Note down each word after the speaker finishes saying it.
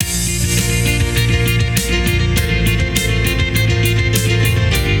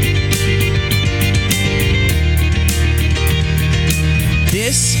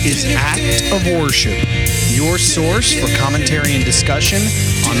of Worship, your source for commentary and discussion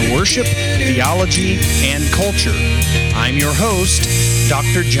on worship, theology, and culture. I'm your host,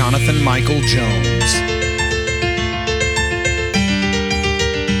 Dr. Jonathan Michael Jones.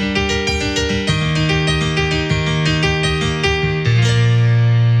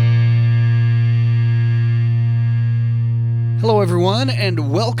 Hello, everyone,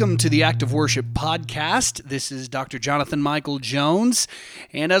 and welcome to the Act of Worship podcast. This is Dr. Jonathan Michael Jones,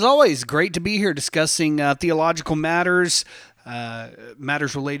 and as always, great to be here discussing theological matters,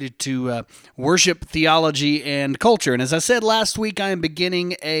 matters related to worship, theology, and culture. And as I said last week, I am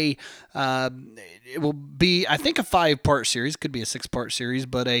beginning it will be, I think, a 5-part series. Could be a 6-part series,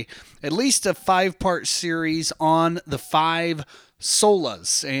 but at least a 5-part series on the Five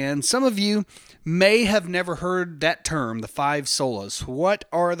Solas. And some of you may have never heard that term, the Five Solas. What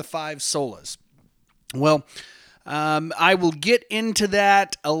are the Five Solas? Well, I will get into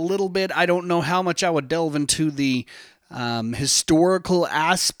that a little bit. I don't know how much I would delve into the historical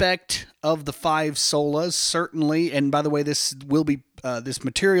aspect of the Five Solas, certainly. And by the way, this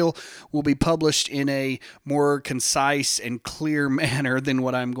material will be published in a more concise and clear manner than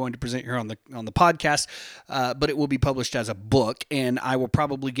what I'm going to present here on the podcast. But it will be published as a book, and I will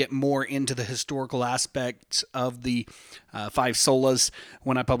probably get more into the historical aspects of the Five Solas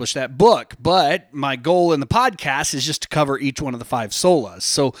when I publish that book. But my goal in the podcast is just to cover each one of the Five Solas.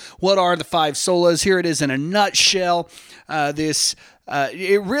 So, what are the Five Solas? Here it is in a nutshell.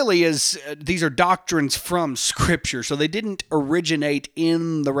 It really is, these are doctrines from Scripture, so they didn't originate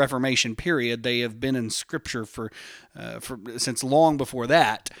in the Reformation period. They have been in Scripture since long before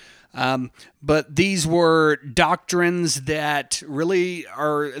that. But these were doctrines that really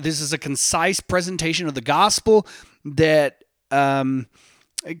this is a concise presentation of the gospel that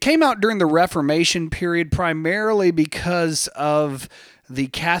came out during the Reformation period, primarily because of the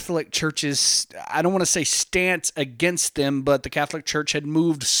Catholic Church's, I don't want to say stance against them, but the Catholic Church had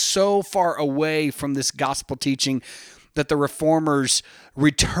moved so far away from this gospel teaching that the Reformers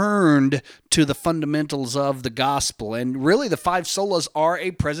returned to the fundamentals of the gospel. And really, the Five Solas are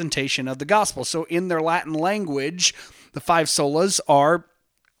a presentation of the gospel. So in their Latin language, the Five Solas are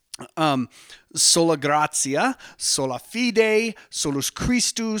Sola Gratia, Sola Fide, Solus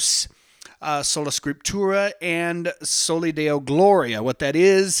Christus, Sola Scriptura, and Soli Deo Gloria. What that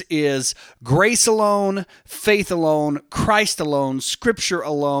is grace alone, faith alone, Christ alone, Scripture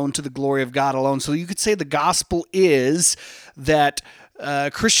alone, to the glory of God alone. So you could say the gospel is that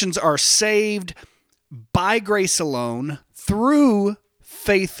Christians are saved by grace alone, through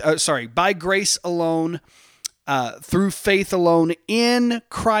faith, by grace alone, through faith alone, in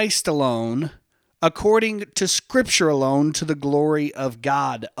Christ alone, according to Scripture alone, to the glory of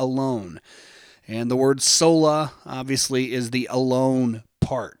God alone. And the word sola, obviously, is the alone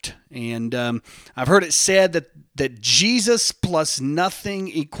part. And I've heard it said that Jesus plus nothing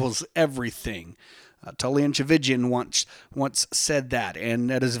equals everything. Tullian Tchividjian once said that,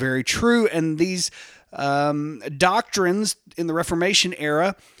 and that is very true. And these doctrines in the Reformation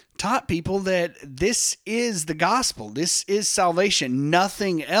era taught people that this is the gospel. This is salvation,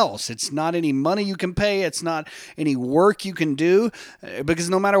 nothing else. It's not any money you can pay. It's not any work you can do, because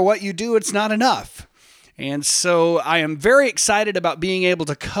no matter what you do, it's not enough. And so I am very excited about being able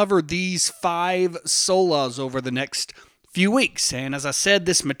to cover these Five Solas over the next few weeks. And as I said,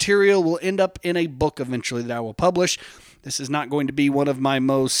 this material will end up in a book eventually that I will publish. This is not going to be one of my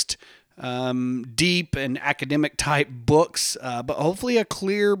most deep and academic type books, but hopefully a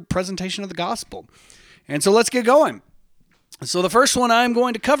clear presentation of the gospel. And so let's get going. So the first one I'm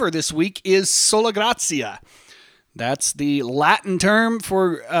going to cover this week is Sola Gratia. That's the Latin term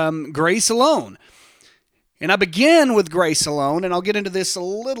for grace alone. And I begin with grace alone, and I'll get into this a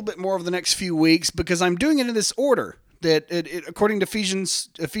little bit more over the next few weeks because I'm doing it in this order. That according to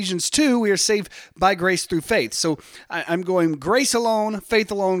Ephesians 2, we are saved by grace through faith. So I'm going grace alone,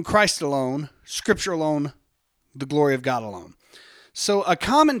 faith alone, Christ alone, Scripture alone, the glory of God alone. So a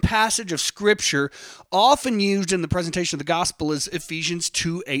common passage of Scripture often used in the presentation of the gospel is Ephesians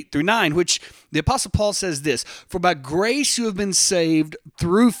 2, 8 through 9, which the Apostle Paul says this: "For by grace you have been saved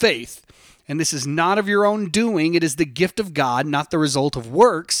through faith, and this is not of your own doing, it is the gift of God, not the result of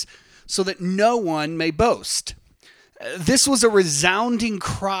works, so that no one may boast." This was a resounding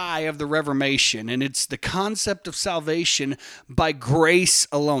cry of the Reformation, and it's the concept of salvation by grace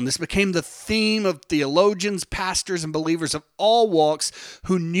alone. This became the theme of theologians, pastors, and believers of all walks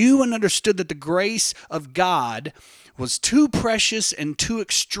who knew and understood that the grace of God was too precious and too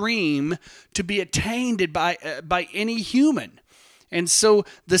extreme to be attained by any human. And so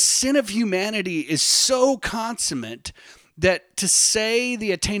the sin of humanity is so consummate that to say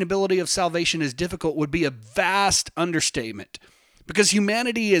the attainability of salvation is difficult would be a vast understatement, because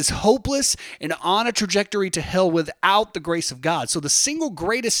humanity is hopeless and on a trajectory to hell without the grace of God. So the single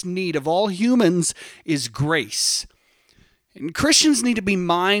greatest need of all humans is grace. And Christians need to be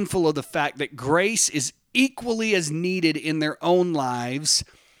mindful of the fact that grace is equally as needed in their own lives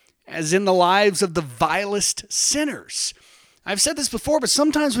as in the lives of the vilest sinners. I've said this before, but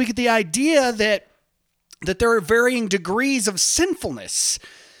sometimes we get the idea that there are varying degrees of sinfulness.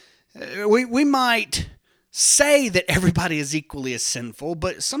 We might say that everybody is equally as sinful,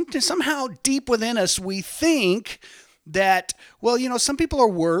 but somehow deep within us we think that, well, some people are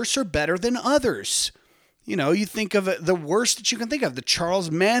worse or better than others. You think of the worst that you can think of, the Charles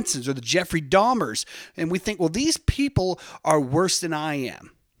Mansons or the Jeffrey Dahmers, and we think, well, these people are worse than I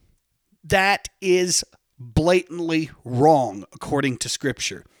am. That is blatantly wrong according to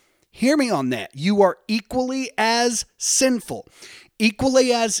Scripture. Hear me on that. You are equally as sinful,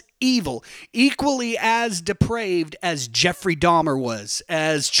 equally as evil, equally as depraved as Jeffrey Dahmer was,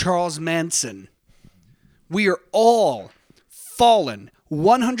 as Charles Manson. We are all fallen,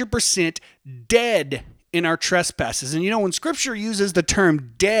 100% dead in our trespasses. And when Scripture uses the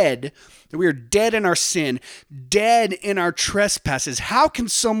term dead, that we are dead in our sin, dead in our trespasses, how can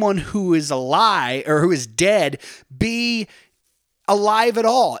someone who is alive or who is dead be alive at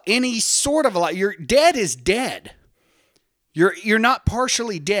all? Any sort of alive. You're dead is dead. You're not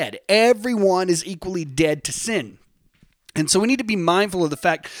partially dead. Everyone is equally dead to sin. And so we need to be mindful of the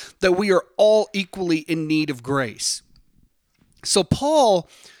fact that we are all equally in need of grace. So Paul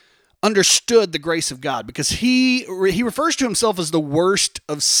understood the grace of God because he refers to himself as the worst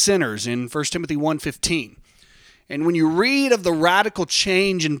of sinners in 1 Timothy 1:15. And when you read of the radical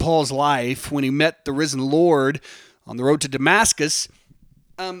change in Paul's life when he met the risen Lord on the road to Damascus,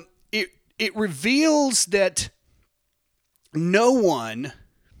 it reveals that no one,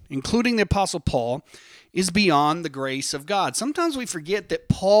 including the Apostle Paul, is beyond the grace of God. Sometimes we forget that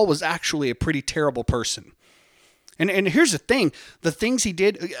Paul was actually a pretty terrible person. And here's the things he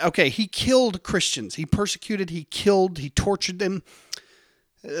did, okay, he killed Christians. He persecuted, he killed, he tortured them.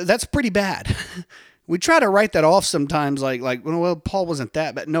 That's pretty bad. We try to write that off sometimes like well, Paul wasn't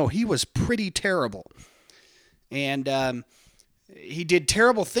that bad. No, he was pretty terrible. And he did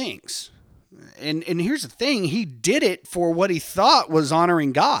terrible things. And here's the thing, he did it for what he thought was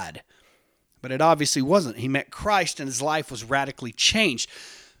honoring God. But it obviously wasn't. He met Christ and his life was radically changed.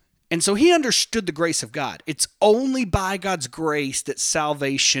 And so he understood the grace of God. It's only by God's grace that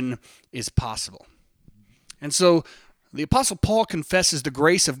salvation is possible. And so the Apostle Paul confesses the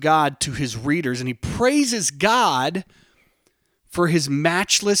grace of God to his readers, and he praises God for his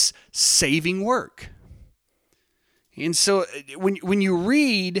matchless saving work. And so when you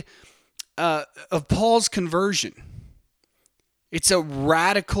read of Paul's conversion, it's a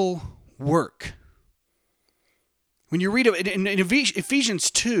radical work. When you read it in Ephesians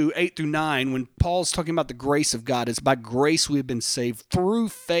 2, 8 through 9, when Paul's talking about the grace of God, it's by grace we have been saved through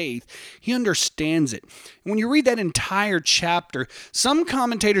faith. He understands it. And when you read that entire chapter, some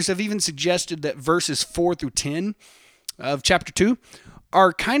commentators have even suggested that verses 4 through 10 of chapter 2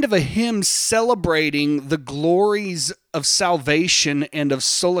 are kind of a hymn celebrating the glories of salvation and of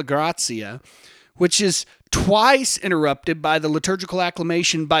Sola Gratia, which is twice interrupted by the liturgical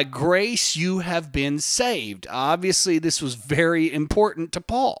acclamation, "By grace you have been saved." Obviously, this was very important to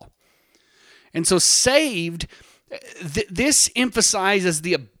Paul. And so saved, this emphasizes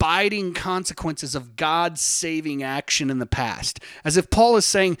the abiding consequences of God's saving action in the past. As if Paul is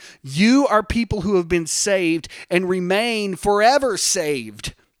saying, you are people who have been saved and remain forever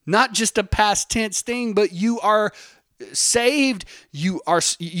saved. Not just a past tense thing, but you are saved, you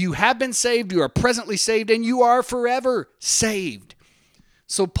have been saved, you are presently saved, and you are forever saved.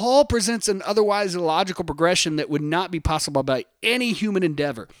 So Paul presents an otherwise illogical progression that would not be possible by any human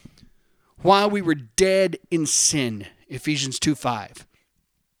endeavor. While we were dead in sin, Ephesians 2:5.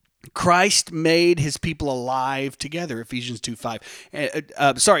 Christ made his people alive together, Ephesians 2:5.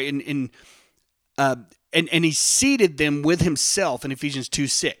 And he seated them with himself in Ephesians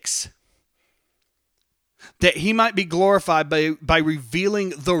 2:6. That he might be glorified by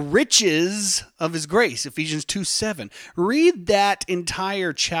revealing the riches of his grace, Ephesians 2:7. Read that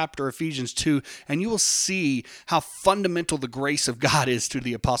entire chapter, Ephesians 2, and you will see how fundamental the grace of God is to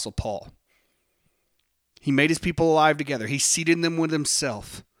the Apostle Paul. He made his people alive together. He seated them with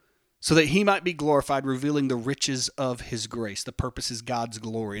himself so that he might be glorified, revealing the riches of his grace. The purpose is God's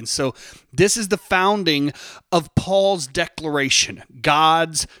glory. And so this is the founding of Paul's declaration,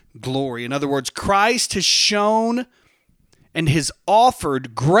 God's glory. In other words, Christ has shown and has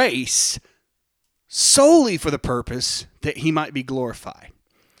offered grace solely for the purpose that he might be glorified.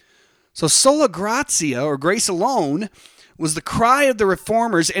 So sola gratia, or grace alone, was the cry of the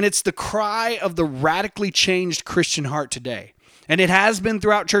reformers, and it's the cry of the radically changed Christian heart today. And it has been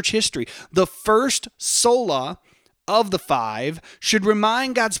throughout church history. The first sola of the five should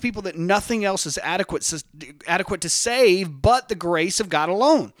remind God's people that nothing else is adequate to save but the grace of God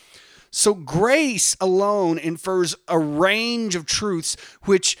alone. So grace alone infers a range of truths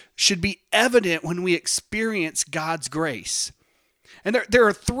which should be evident when we experience God's grace. And there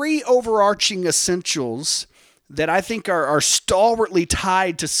are three overarching essentials that I think are stalwartly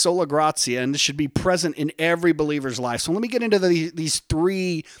tied to sola gratia and should be present in every believer's life. So let me get into these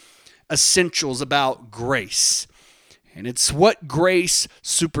three essentials about grace. And it's what grace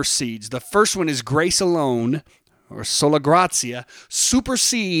supersedes. The first one is grace alone, or sola gratia,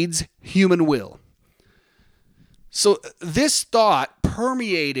 supersedes human will. So this thought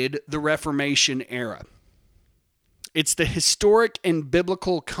permeated the Reformation era. It's the historic and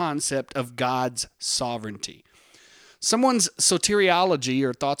biblical concept of God's sovereignty. Someone's soteriology,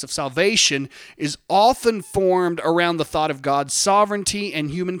 or thoughts of salvation, is often formed around the thought of God's sovereignty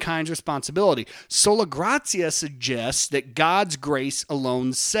and humankind's responsibility. Sola gratia suggests that God's grace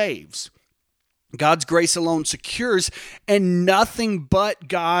alone saves. God's grace alone secures, and nothing but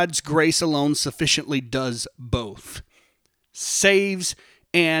God's grace alone sufficiently does both. Saves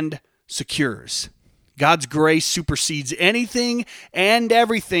and secures. God's grace supersedes anything and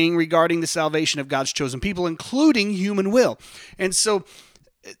everything regarding the salvation of God's chosen people, including human will. And so,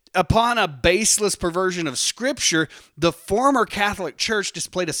 upon a baseless perversion of Scripture, the former Catholic Church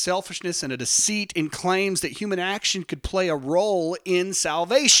displayed a selfishness and a deceit in claims that human action could play a role in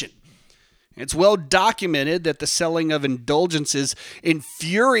salvation. It's well documented that the selling of indulgences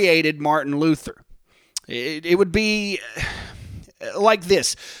infuriated Martin Luther. It would be like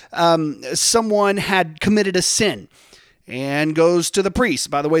this. Someone had committed a sin and goes to the priest.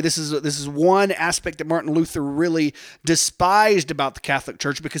 By the way, this is one aspect that Martin Luther really despised about the Catholic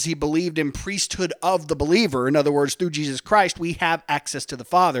Church, because he believed in priesthood of the believer. In other words, through Jesus Christ, we have access to the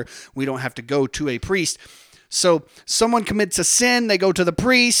Father. We don't have to go to a priest. So someone commits a sin, they go to the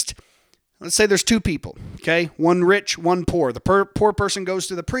priest. Let's say there's two people, okay? One rich, one poor. The poor person goes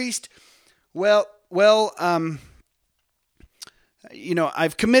to the priest. I've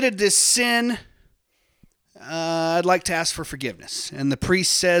committed this sin. I'd like to ask for forgiveness. And the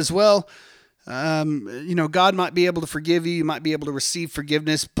priest says, God might be able to forgive you. You might be able to receive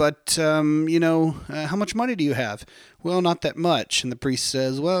forgiveness, but, how much money do you have? Well, not that much. And the priest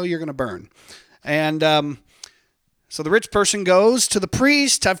says, well, you're going to burn. And so the rich person goes to the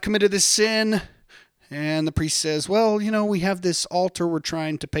priest. I've committed this sin. And the priest says, well, we have this altar we're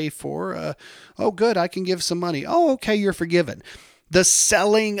trying to pay for. Oh, good, I can give some money. Oh, okay, you're forgiven. The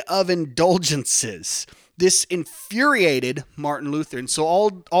selling of indulgences. This infuriated Martin Luther. And so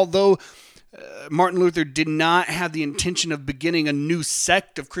although Martin Luther did not have the intention of beginning a new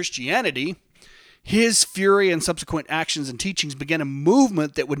sect of Christianity, his fury and subsequent actions and teachings began a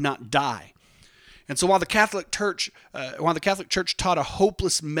movement that would not die. And so while the Catholic Church taught a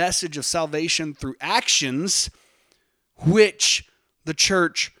hopeless message of salvation through actions, which the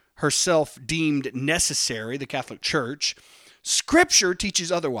church herself deemed necessary, the Catholic Church, Scripture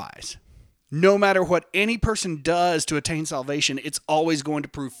teaches otherwise. No matter what any person does to attain salvation, it's always going to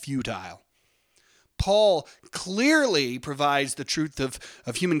prove futile. Paul clearly provides the truth of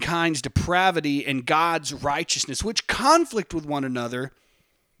humankind's depravity and God's righteousness, which conflict with one another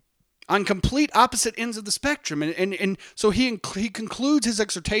on complete opposite ends of the spectrum. And so he concludes his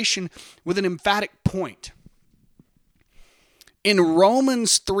exhortation with an emphatic point. In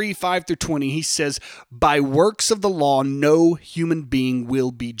Romans 3:5-20, he says, by works of the law, no human being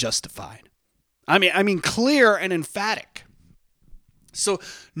will be justified. I mean, clear and emphatic. So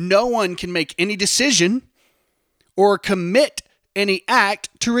no one can make any decision or commit any act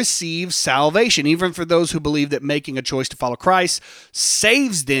to receive salvation. Even for those who believe that making a choice to follow Christ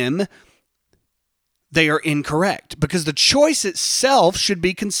saves them, they are incorrect, because the choice itself should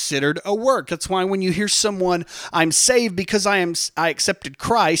be considered a work. That's why when you hear someone, I'm saved because I accepted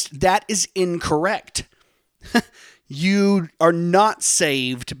Christ, that is incorrect. You are not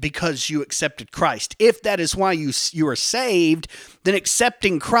saved because you accepted Christ. If that is why you are saved, then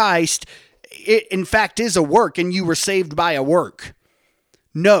accepting Christ, it in fact is a work, and you were saved by a work.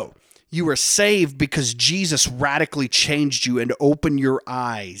 No, you were saved because Jesus radically changed you and opened your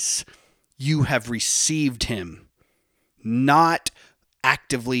eyes. You have received him, not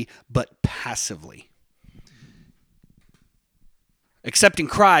actively, but passively. Accepting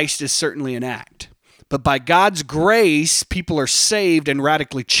Christ is certainly an act, But by God's grace, people are saved and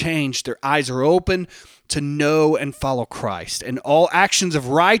radically changed. Their eyes are open to know and follow Christ. And all actions of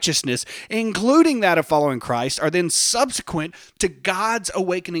righteousness, including that of following Christ, are then subsequent to God's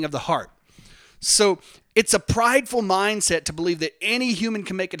awakening of the heart. So it's a prideful mindset to believe that any human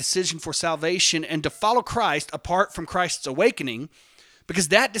can make a decision for salvation and to follow Christ apart from Christ's awakening, because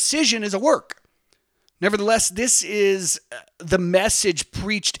that decision is a work. Nevertheless, this is the message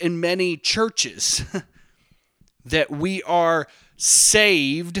preached in many churches, that we are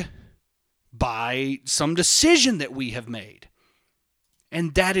saved by some decision that we have made.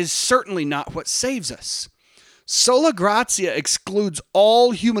 And that is certainly not what saves us. Sola Gratia excludes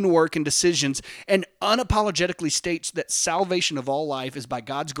all human work and decisions and unapologetically states that salvation of all life is by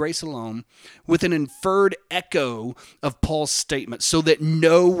God's grace alone, with an inferred echo of Paul's statement, so that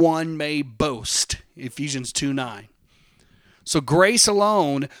no one may boast, Ephesians 2:9. So grace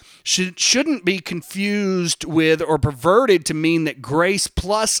alone shouldn't be confused with or perverted to mean that grace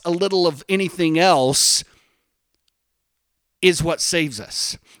plus a little of anything else is what saves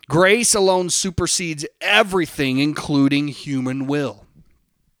us. Grace alone supersedes everything, including human will.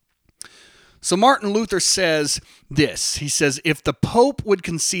 So Martin Luther says this. He says, if the Pope would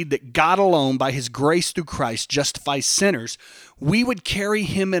concede that God alone, by his grace through Christ, justifies sinners, we would carry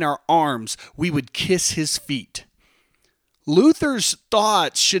him in our arms. We would kiss his feet. Luther's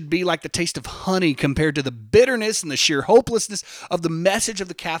thoughts should be like the taste of honey compared to the bitterness and the sheer hopelessness of the message of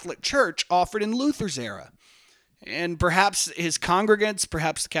the Catholic Church offered in Luther's era. And perhaps his congregants,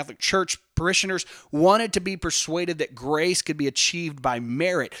 perhaps the Catholic Church parishioners, wanted to be persuaded that grace could be achieved by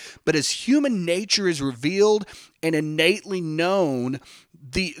merit. But as human nature is revealed and innately known,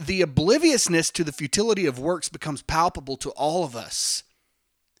 the obliviousness to the futility of works becomes palpable to all of us.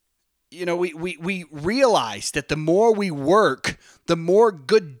 You know, we realize that the more we work, the more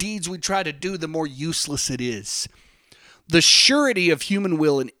good deeds we try to do, the more useless it is. The surety of human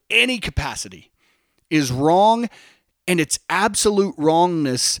will in any capacity is wrong, and its absolute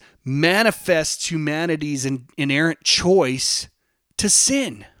wrongness manifests humanity's inerrant choice to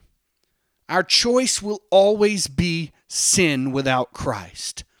sin. Our choice will always be sin without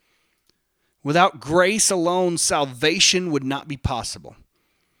Christ. Without grace alone, salvation would not be possible.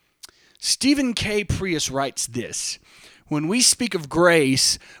 Stephen K. Prius writes this: when we speak of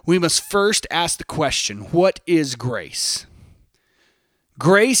grace, we must first ask the question, what is grace?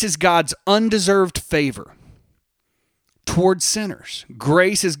 Grace is God's undeserved favor towards sinners.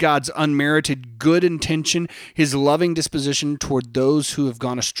 Grace is God's unmerited good intention, his loving disposition toward those who have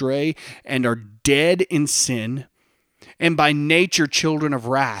gone astray and are dead in sin, and by nature children of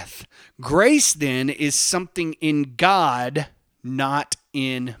wrath. Grace, then, is something in God, not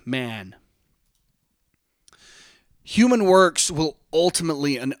in man. Human works will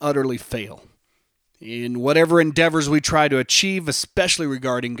ultimately and utterly fail in whatever endeavors we try to achieve, especially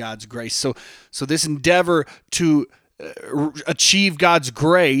regarding God's grace. So this endeavor to achieve God's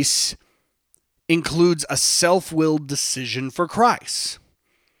grace includes a self-willed decision for Christ.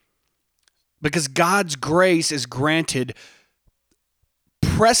 Because God's grace is granted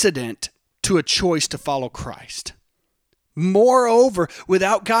precedent to a choice to follow Christ. Moreover,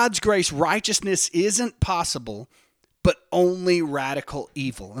 without God's grace, righteousness isn't possible, but only radical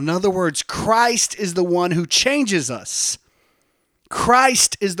evil. In other words, Christ is the one who changes us.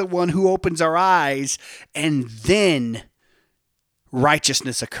 Christ is the one who opens our eyes, and then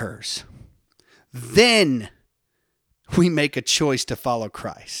righteousness occurs. Then we make a choice to follow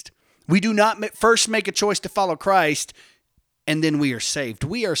Christ. We do not first make a choice to follow Christ, and then we are saved.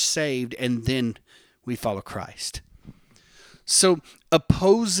 We are saved, and then we follow Christ. So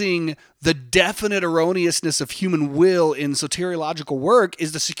opposing the definite erroneousness of human will in soteriological work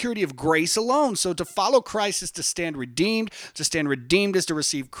is the security of grace alone. So to follow Christ is to stand redeemed. To stand redeemed is to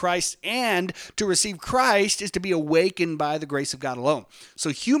receive Christ. And to receive Christ is to be awakened by the grace of God alone. So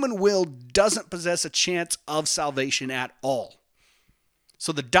human will doesn't possess a chance of salvation at all.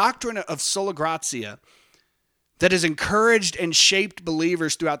 So the doctrine of Sola Gratia that has encouraged and shaped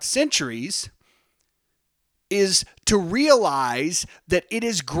believers throughout the centuries is to realize that it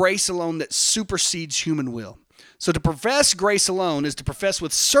is grace alone that supersedes human will. So to profess grace alone is to profess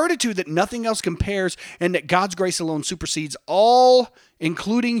with certitude that nothing else compares and that God's grace alone supersedes all,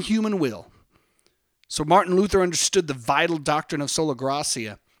 including human will. So Martin Luther understood the vital doctrine of Sola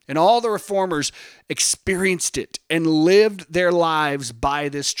Gratia, and all the reformers experienced it and lived their lives by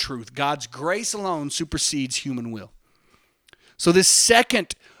this truth. God's grace alone supersedes human will. So this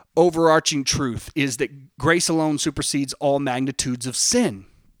second overarching truth is that grace alone supersedes all magnitudes of sin.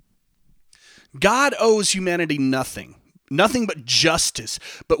 God owes humanity nothing. nothing but justice.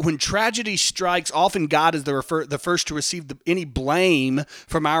 But when tragedy strikes, often God is the first to receive any blame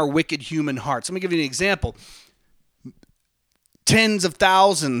from our wicked human hearts. Let me give you an example. Tens of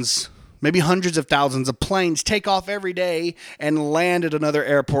thousands, maybe hundreds of thousands of planes take off every day and land at another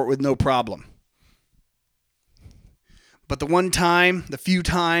airport with no problem. But the few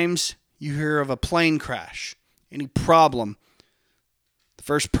times you hear of a plane crash, any problem, the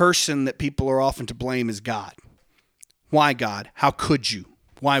first person that people are often to blame is God. Why, God? How could you?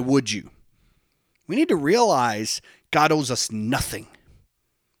 Why would you? We need to realize God owes us nothing.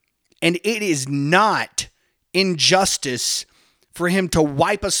 And it is not injustice for him to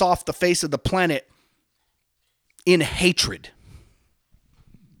wipe us off the face of the planet in hatred.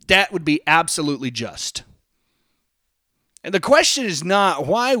 That would be absolutely just. And the question is not,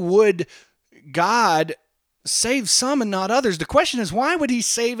 why would God save some and not others? The question is, why would he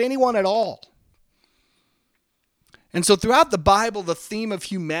save anyone at all? And so throughout the Bible, the theme of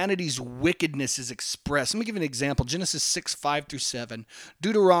humanity's wickedness is expressed. Let me give you an example. Genesis 6, 5 through 7.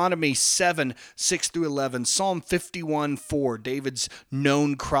 Deuteronomy 7, 6 through 11. Psalm 51, 4. David's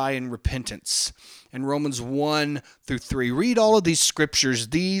known cry in repentance. And Romans 1 through 3. Read all of these scriptures.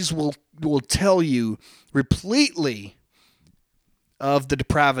 These will tell you repletely of the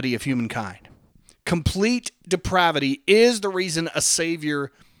depravity of humankind. Complete depravity is the reason a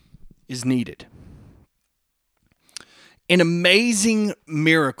Savior is needed. An amazing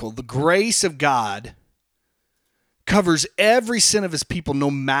miracle, the grace of God covers every sin of his people,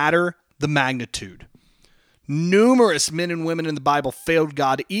 no matter the magnitude. Numerous men and women in the Bible failed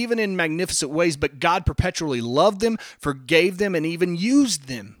God, even in magnificent ways, but God perpetually loved them, forgave them, and even used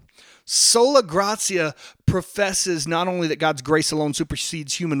them. Sola Gratia professes not only that God's grace alone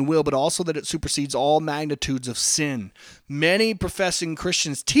supersedes human will, but also that it supersedes all magnitudes of sin. Many professing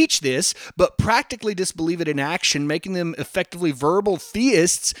Christians teach this, but practically disbelieve it in action, making them effectively verbal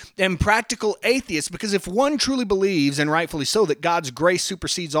theists and practical atheists, because if one truly believes, and rightfully so, that God's grace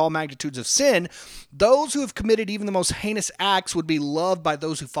supersedes all magnitudes of sin, those who have committed even the most heinous acts would be loved by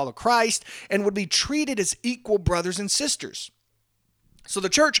those who follow Christ and would be treated as equal brothers and sisters. So the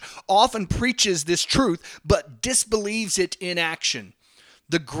church often preaches this truth, but disbelieves it in action.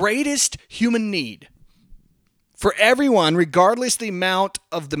 The greatest human need for everyone, regardless the amount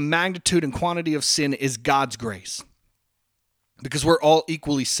of the magnitude and quantity of sin, is God's grace. Because we're all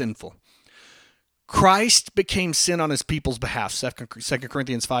equally sinful. Christ became sin on his people's behalf, 2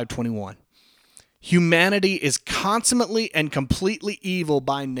 Corinthians 5:21. Humanity is consummately and completely evil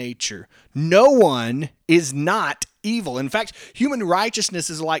by nature. No one is not evil. In fact, human righteousness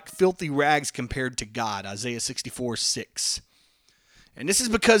is like filthy rags compared to God, Isaiah 64:6. And this is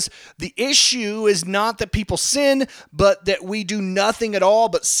because the issue is not that people sin, but that we do nothing at all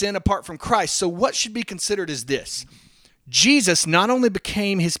but sin apart from Christ. So what should be considered is this: Jesus not only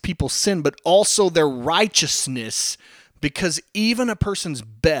became his people's sin, but also their righteousness, because even a person's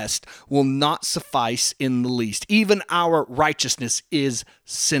best will not suffice in the least. Even our righteousness is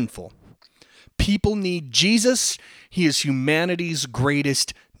sinful. People need Jesus. He is humanity's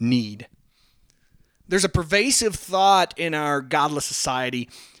greatest need. There's a pervasive thought in our godless society,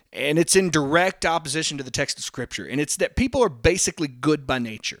 and it's in direct opposition to the text of Scripture, and it's that people are basically good by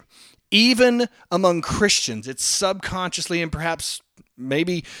nature. Even among Christians, it's subconsciously and perhaps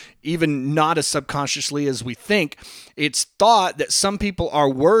maybe even not as subconsciously as we think, it's thought that some people are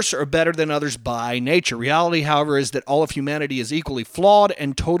worse or better than others by nature. Reality, however, is that all of humanity is equally flawed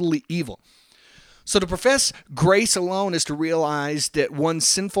and totally evil. So to profess grace alone is to realize that one's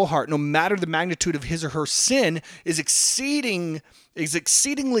sinful heart, no matter the magnitude of his or her sin, is exceedingly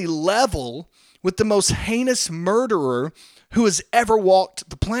level with the most heinous murderer who has ever walked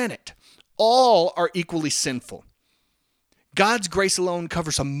the planet. All are equally sinful. God's grace alone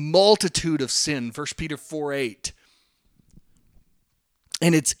covers a multitude of sin, 1 Peter 4:8.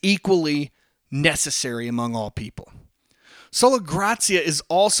 And it's equally necessary among all people. Sola Gratia is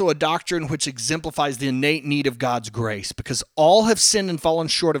also a doctrine which exemplifies the innate need of God's grace, because all have sinned and fallen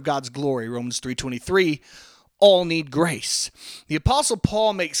short of God's glory, Romans 3:23. All need grace. The Apostle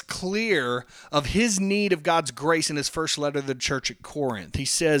Paul makes clear of his need of God's grace in his first letter to the church at Corinth. He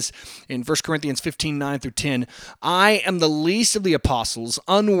says in 1 Corinthians 15:9 through 10, I am the least of the apostles,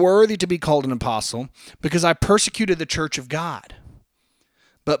 unworthy to be called an apostle, because I persecuted the church of God.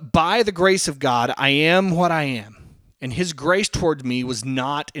 But by the grace of God, I am what I am. And his grace toward me was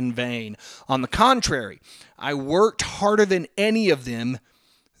not in vain. On the contrary, I worked harder than any of them,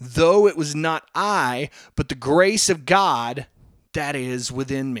 though it was not I, but the grace of God that is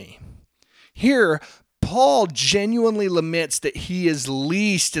within me. Here, Paul genuinely laments that he is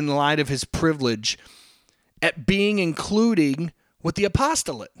least in light of his privilege at being including with the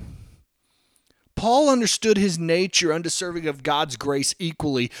apostolate. Paul understood his nature undeserving of God's grace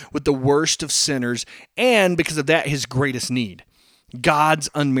equally with the worst of sinners, and because of that, his greatest need, God's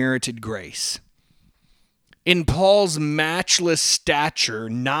unmerited grace. In Paul's matchless stature,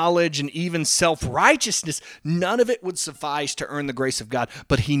 knowledge, and even self-righteousness, none of it would suffice to earn the grace of God,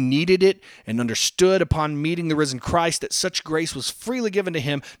 but he needed it and understood upon meeting the risen Christ that such grace was freely given to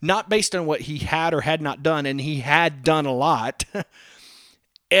him, not based on what he had or had not done, and he had done a lot.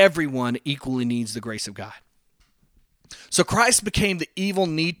 Everyone equally needs the grace of God. So Christ became the evil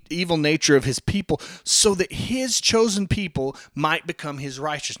nature of his people so that his chosen people might become his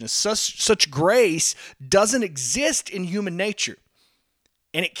righteousness. Such grace doesn't exist in human nature,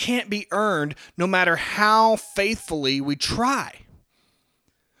 and it can't be earned no matter how faithfully we try.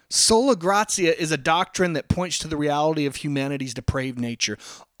 Sola Gratia is a doctrine that points to the reality of humanity's depraved nature.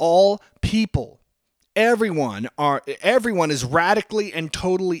 All people, everyone is radically and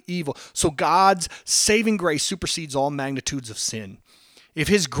totally evil. So God's saving grace supersedes all magnitudes of sin. If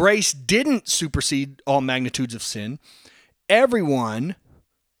his grace didn't supersede all magnitudes of sin, everyone,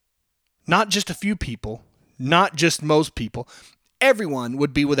 not just a few people, not just most people, everyone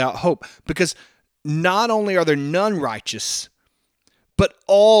would be without hope, because not only are there none righteous, but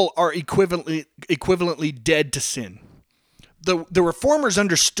all are equivalently dead to sin. The reformers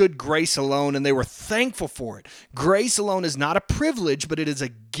understood grace alone, and they were thankful for it. Grace alone is not a privilege, but it is a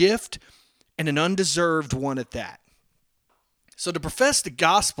gift, and an undeserved one at that. So to profess the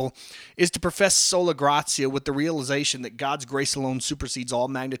gospel is to profess sola gratia with the realization that God's grace alone supersedes all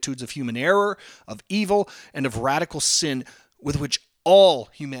magnitudes of human error, of evil, and of radical sin with which all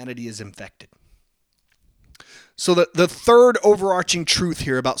humanity is infected. So the third overarching truth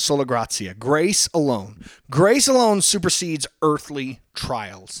here about sola gratia, grace alone. Grace alone supersedes earthly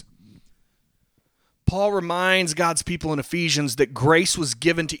trials. Paul reminds God's people in Ephesians that grace was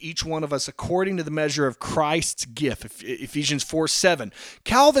given to each one of us according to the measure of Christ's gift, Ephesians 4:7.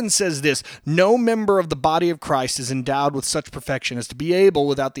 Calvin says this: no member of the body of Christ is endowed with such perfection as to be able,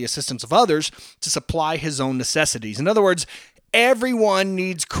 without the assistance of others, to supply his own necessities. In other words, everyone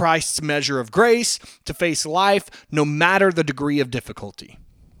needs Christ's measure of grace to face life, no matter the degree of difficulty.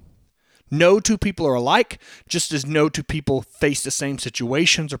 No two people are alike, just as no two people face the same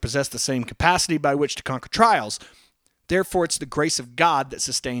situations or possess the same capacity by which to conquer trials. Therefore, it's the grace of God that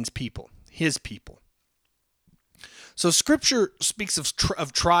sustains people, his people. So Scripture speaks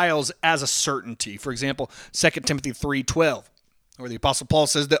of trials as a certainty. For example, 2 Timothy 3:12, where the Apostle Paul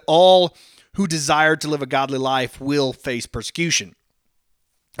says that all who desire to live a godly life will face persecution.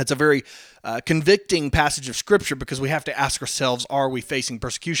 That's a very convicting passage of Scripture, because we have to ask ourselves, are we facing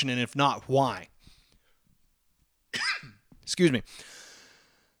persecution? And if not, why? Excuse me.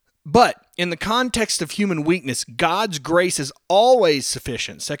 But in the context of human weakness, God's grace is always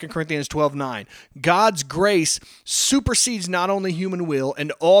sufficient. 2 Corinthians 12:9. God's grace supersedes not only human will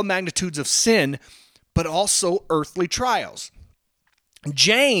and all magnitudes of sin, but also earthly trials.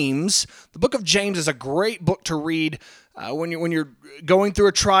 James, the book of James, is a great book to read when you're going through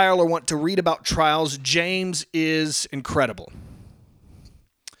a trial or want to read about trials. James is incredible.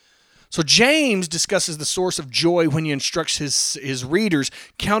 So James discusses the source of joy when he instructs his readers,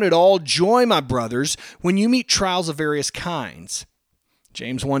 "Count it all joy, my brothers, when you meet trials of various kinds."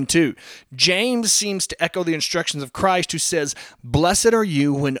 James 1:2. James seems to echo the instructions of Christ, who says, "Blessed are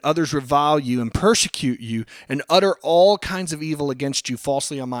you when others revile you and persecute you and utter all kinds of evil against you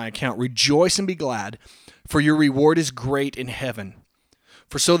falsely on my account. Rejoice and be glad, for your reward is great in heaven.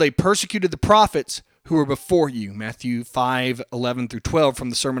 For so they persecuted the prophets who were before you." Matthew 5:11-12 from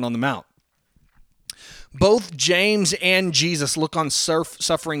the Sermon on the Mount. Both James and Jesus look on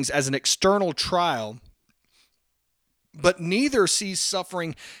sufferings as an external trial, but neither sees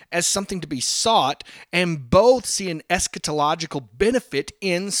suffering as something to be sought, and both see an eschatological benefit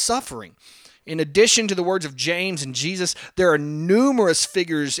in suffering. In addition to the words of James and Jesus, there are numerous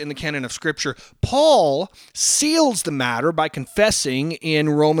figures in the canon of Scripture. Paul seals the matter by confessing in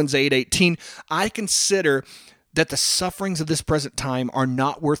Romans 8:18, "I consider that the sufferings of this present time are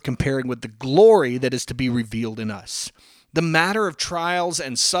not worth comparing with the glory that is to be revealed in us." The matter of trials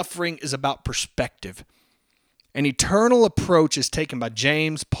and suffering is about perspective. An eternal approach is taken by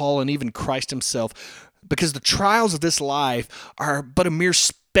James, Paul, and even Christ himself, because the trials of this life are but a mere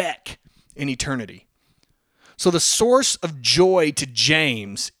speck in eternity. So the source of joy to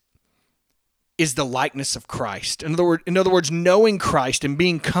James is the likeness of Christ. In other words, knowing Christ and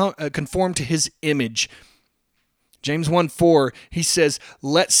being conformed to his image. James 1:4, he says,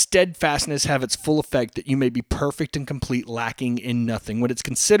 "Let steadfastness have its full effect, that you may be perfect and complete, lacking in nothing." When it's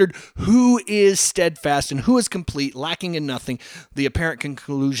considered who is steadfast and who is complete, lacking in nothing, the apparent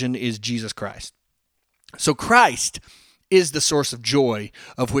conclusion is Jesus Christ. So Christ is the source of joy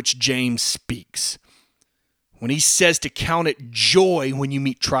of which James speaks. When he says to count it joy when you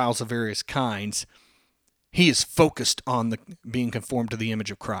meet trials of various kinds, he is focused on being conformed to the image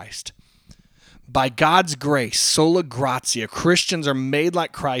of Christ. By God's grace, Sola Gratia, Christians are made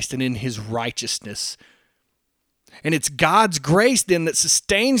like Christ and in his righteousness. And it's God's grace then that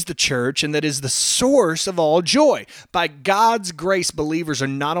sustains the church and that is the source of all joy. By God's grace, believers are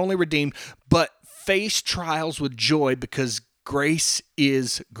not only redeemed, but face trials with joy because grace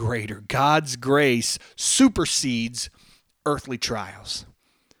is greater. God's grace supersedes earthly trials.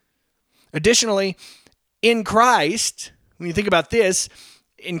 Additionally, in Christ, when you think about this,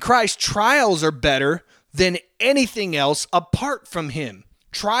 in Christ, trials are better than anything else apart from him.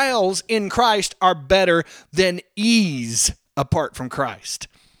 Trials in Christ are better than ease apart from Christ.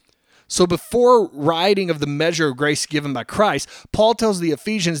 So before writing of the measure of grace given by Christ, Paul tells the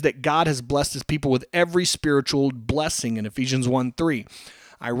Ephesians that God has blessed his people with every spiritual blessing in Ephesians 1:3.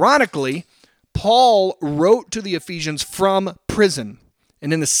 Ironically, Paul wrote to the Ephesians from prison.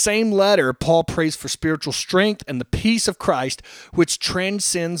 And in the same letter, Paul prays for spiritual strength and the peace of Christ, which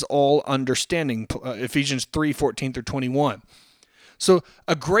transcends all understanding. Ephesians 3:14-21. So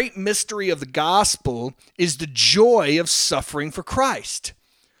a great mystery of the gospel is the joy of suffering for Christ.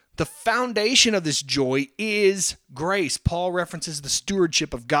 The foundation of this joy is grace. Paul references the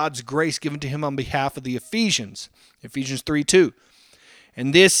stewardship of God's grace given to him on behalf of the Ephesians. Ephesians 3:2.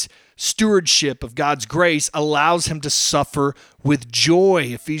 And this stewardship of God's grace allows him to suffer with joy.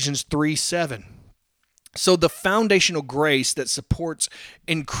 Ephesians 3:7. So the foundational grace that supports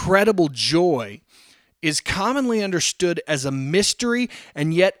incredible joy is commonly understood as a mystery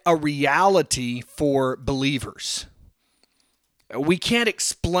and yet a reality for believers. We can't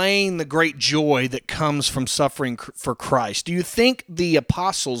explain the great joy that comes from suffering for Christ. Do you think the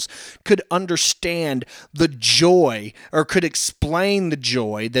apostles could understand the joy or could explain the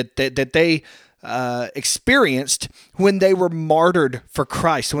joy that they experienced when they were martyred for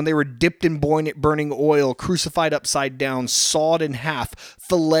Christ, when they were dipped in burning oil, crucified upside down, sawed in half,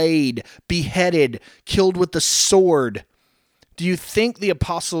 filleted, beheaded, killed with the sword? Do you think the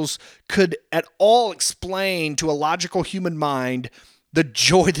apostles could at all explain to a logical human mind the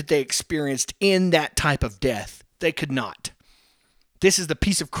joy that they experienced in that type of death? They could not. This is the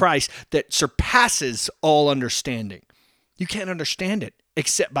peace of Christ that surpasses all understanding. You can't understand it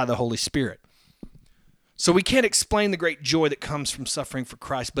except by the Holy Spirit. So we can't explain the great joy that comes from suffering for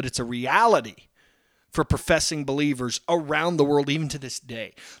Christ, but it's a reality for professing believers around the world, even to this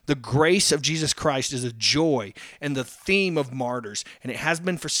day. The grace of Jesus Christ is a joy and the theme of martyrs, and it has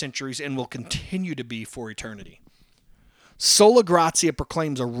been for centuries and will continue to be for eternity. Sola Gratia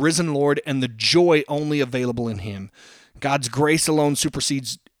proclaims a risen Lord and the joy only available in him. God's grace alone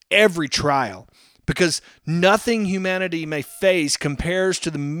supersedes every trial because nothing humanity may face compares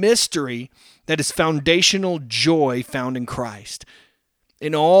to the mystery that is foundational joy found in Christ.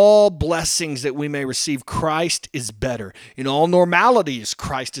 In all blessings that we may receive, Christ is better. In all normalities,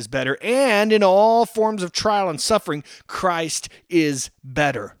 Christ is better. And in all forms of trial and suffering, Christ is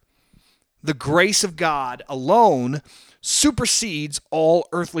better. The grace of God alone supersedes all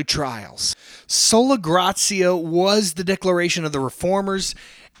earthly trials. Sola Gratia was the declaration of the Reformers,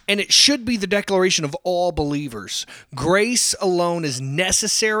 and it should be the declaration of all believers. Grace alone is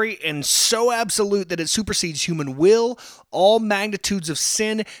necessary and so absolute that it supersedes human will, all magnitudes of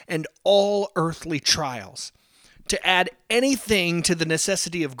sin, and all earthly trials. To add anything to the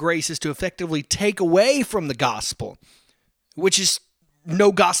necessity of grace is to effectively take away from the gospel, which is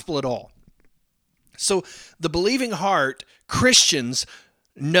no gospel at all. So the believing heart, Christians,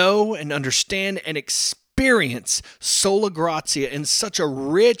 know and understand and experience Sola Gratia in such a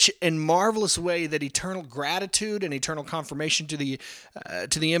rich and marvelous way that eternal gratitude and eternal confirmation to the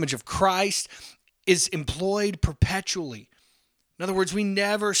image of Christ is employed perpetually. In other words, we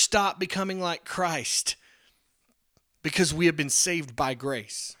never stop becoming like Christ because we have been saved by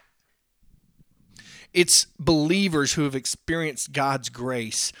grace. It's believers who have experienced God's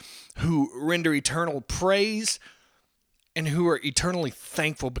grace who render eternal praise and who are eternally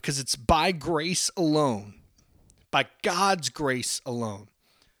thankful because it's by grace alone, by God's grace alone,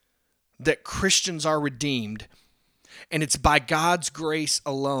 that Christians are redeemed, and it's by God's grace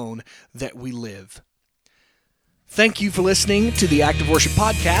alone that we live. Thank you for listening to the Active Worship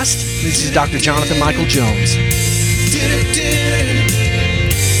Podcast. This is Dr. Jonathan Michael Jones.